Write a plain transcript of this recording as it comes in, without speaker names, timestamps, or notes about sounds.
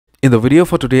In the video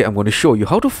for today, I'm going to show you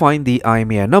how to find the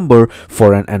IMEI number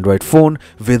for an Android phone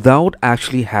without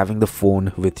actually having the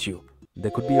phone with you.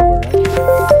 There could be a variety.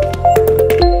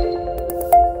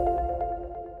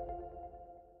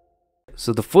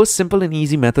 So the first simple and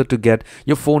easy method to get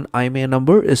your phone IMEI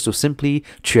number is to simply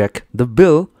check the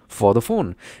bill for the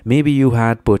phone. Maybe you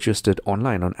had purchased it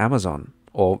online on Amazon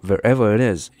or wherever it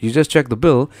is. You just check the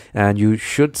bill and you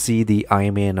should see the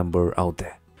IMEI number out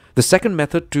there. The second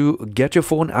method to get your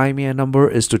phone IMEI number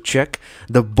is to check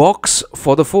the box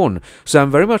for the phone. So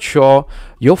I'm very much sure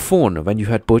your phone, when you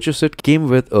had purchased it, came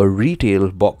with a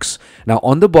retail box. Now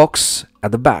on the box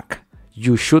at the back,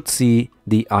 you should see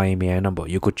the IMEI number.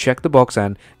 You could check the box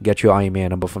and get your IMEI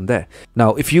number from there.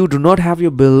 Now, if you do not have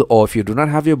your bill or if you do not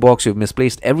have your box, you've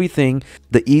misplaced everything,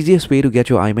 the easiest way to get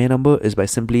your IMEI number is by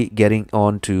simply getting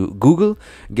on to Google,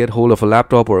 get hold of a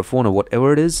laptop or a phone or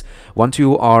whatever it is. Once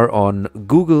you are on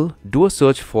Google, do a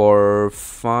search for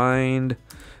Find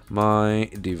My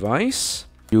Device.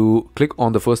 You click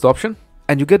on the first option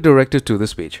and you get directed to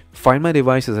this page. Find My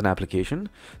Device is an application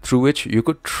through which you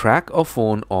could track a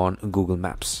phone on Google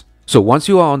Maps. So once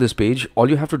you are on this page, all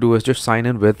you have to do is just sign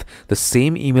in with the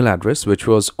same email address which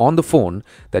was on the phone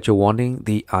that you're wanting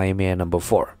the IMEI number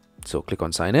for. So click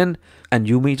on sign in and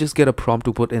you may just get a prompt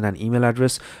to put in an email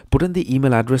address. Put in the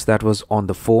email address that was on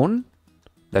the phone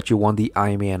that you want the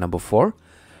IMEI number for.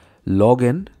 Log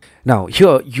in. Now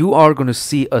here you are going to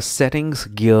see a settings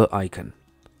gear icon.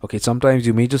 Okay, sometimes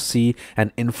you may just see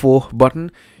an info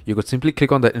button. You could simply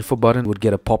click on the info button, would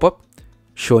get a pop-up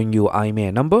showing you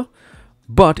IMEI number.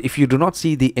 But if you do not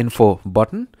see the info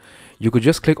button, you could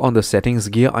just click on the settings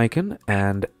gear icon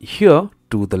and here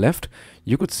to the left,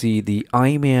 you could see the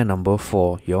IMEI number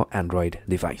for your Android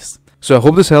device. So I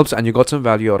hope this helps and you got some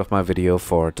value out of my video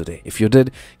for today. If you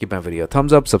did, give my video a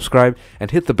thumbs up, subscribe and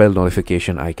hit the bell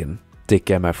notification icon. Take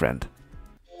care, my friend.